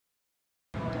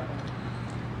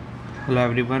Hello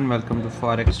everyone, welcome to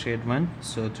Forex Trade 1.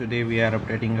 So today we are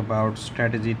updating about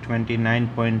strategy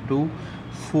 29.2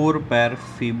 4 pair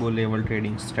FIBO level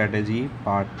trading strategy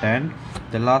part 10.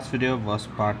 The last video was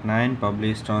part 9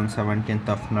 published on 17th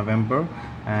of November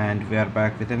and we are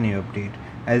back with a new update.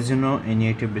 As you know, in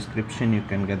YouTube description you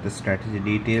can get the strategy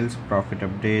details, profit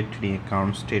update, trading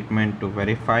account statement to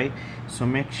verify. So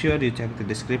make sure you check the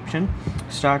description.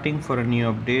 Starting for a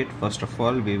new update, first of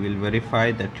all we will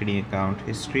verify the trading account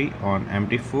history on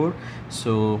MT4.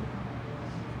 So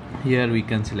here we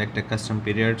can select a custom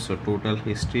period, so total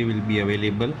history will be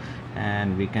available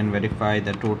and we can verify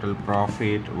the total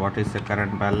profit, what is the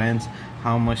current balance,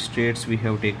 how much trades we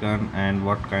have taken and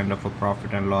what kind of a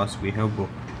profit and loss we have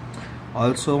booked.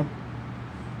 Also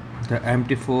the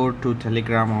MT4 to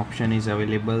Telegram option is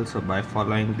available, so by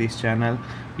following this channel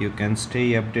you can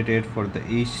stay updated for the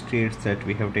each trades that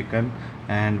we have taken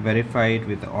and verify it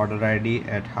with the order ID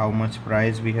at how much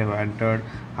price we have entered,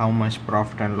 how much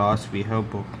profit and loss we have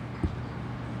booked.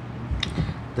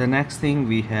 The next thing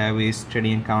we have is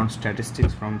trading account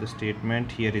statistics from the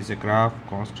statement. Here is a graph,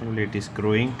 constantly it is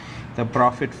growing. The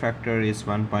profit factor is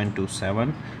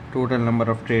 1.27. Total number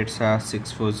of trades are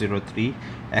 6403.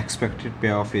 Expected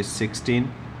payoff is 16.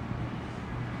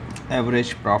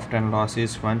 Average profit and loss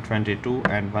is 122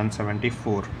 and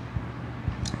 174,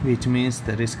 which means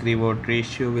the risk reward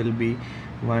ratio will be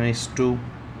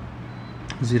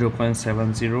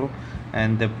 1:0.70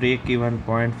 and the break-even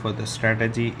point for the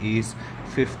strategy is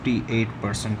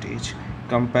 58%.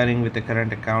 Comparing with the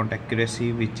current account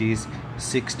accuracy, which is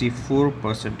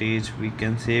 64%, we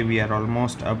can say we are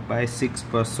almost up by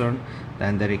 6%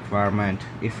 than the requirement.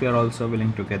 If you are also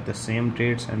willing to get the same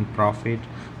trades and profit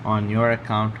on your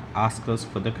account, ask us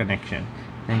for the connection.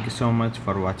 Thank you so much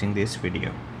for watching this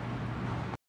video.